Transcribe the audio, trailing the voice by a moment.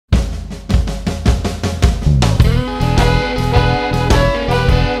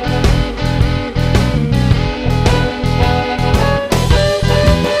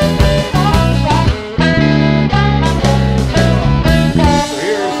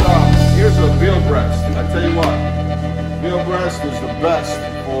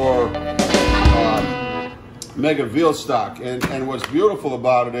make a veal stock. And what's beautiful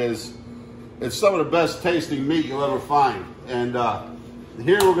about it is it's some of the best tasting meat you'll ever find. And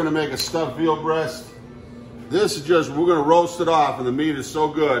here we're gonna make a stuffed veal breast. This is just, we're gonna roast it off, and the meat is so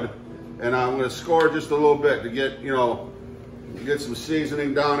good. And I'm gonna score just a little bit to get, you know, get some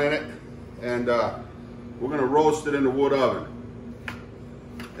seasoning down in it. And we're gonna roast it in the wood oven.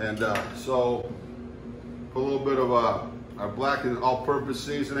 And so put a little bit of our black and all-purpose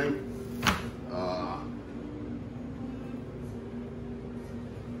seasoning.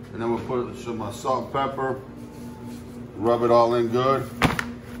 And then we'll put some salt and pepper. Rub it all in good.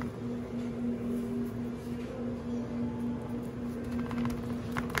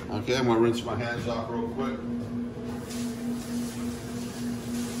 Okay, I'm gonna rinse my hands off real quick.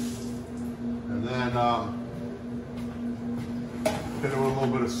 And then hit it with a little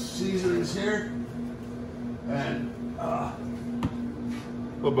bit of seasonings here. And a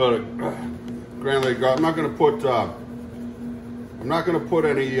little bit of granulated garlic. I'm not gonna put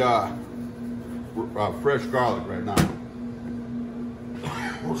any fresh garlic right now.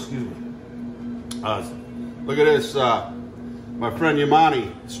 Oh, excuse me. Look at this. My friend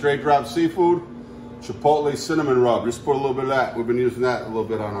Yamani, straight drop seafood, chipotle cinnamon rub. Just put a little bit of that. We've been using that a little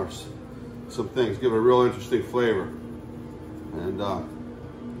bit on some things. Give it a real interesting flavor. And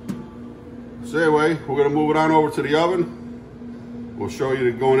so anyway, we're gonna move it on over to the oven. We'll show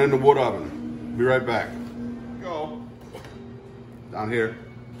you going in the wood oven. Be right back. Go. Down here.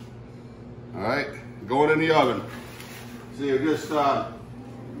 All right, going in the oven. So you just,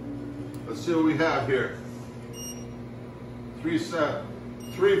 let's see what we have here.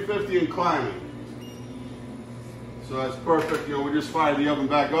 350 and climbing. So that's perfect. You know, we just fired the oven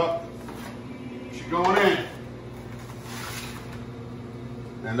back up. She's going in.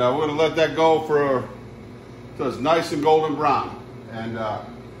 And we're gonna let that go till it's nice and golden brown. And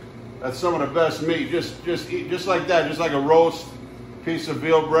that's some of the best meat. Just like that, just like a roast piece of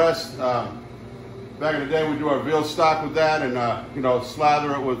veal breast. Back in the day, we do our veal stock with that, and you know,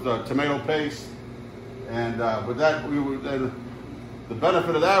 slather it with tomato paste. And with that, the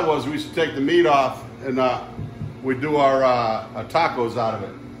benefit of that was we used to take the meat off, and we do our tacos out of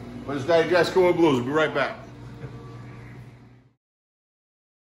it. But it's Daddy Jessica with Blues. We'll be right back.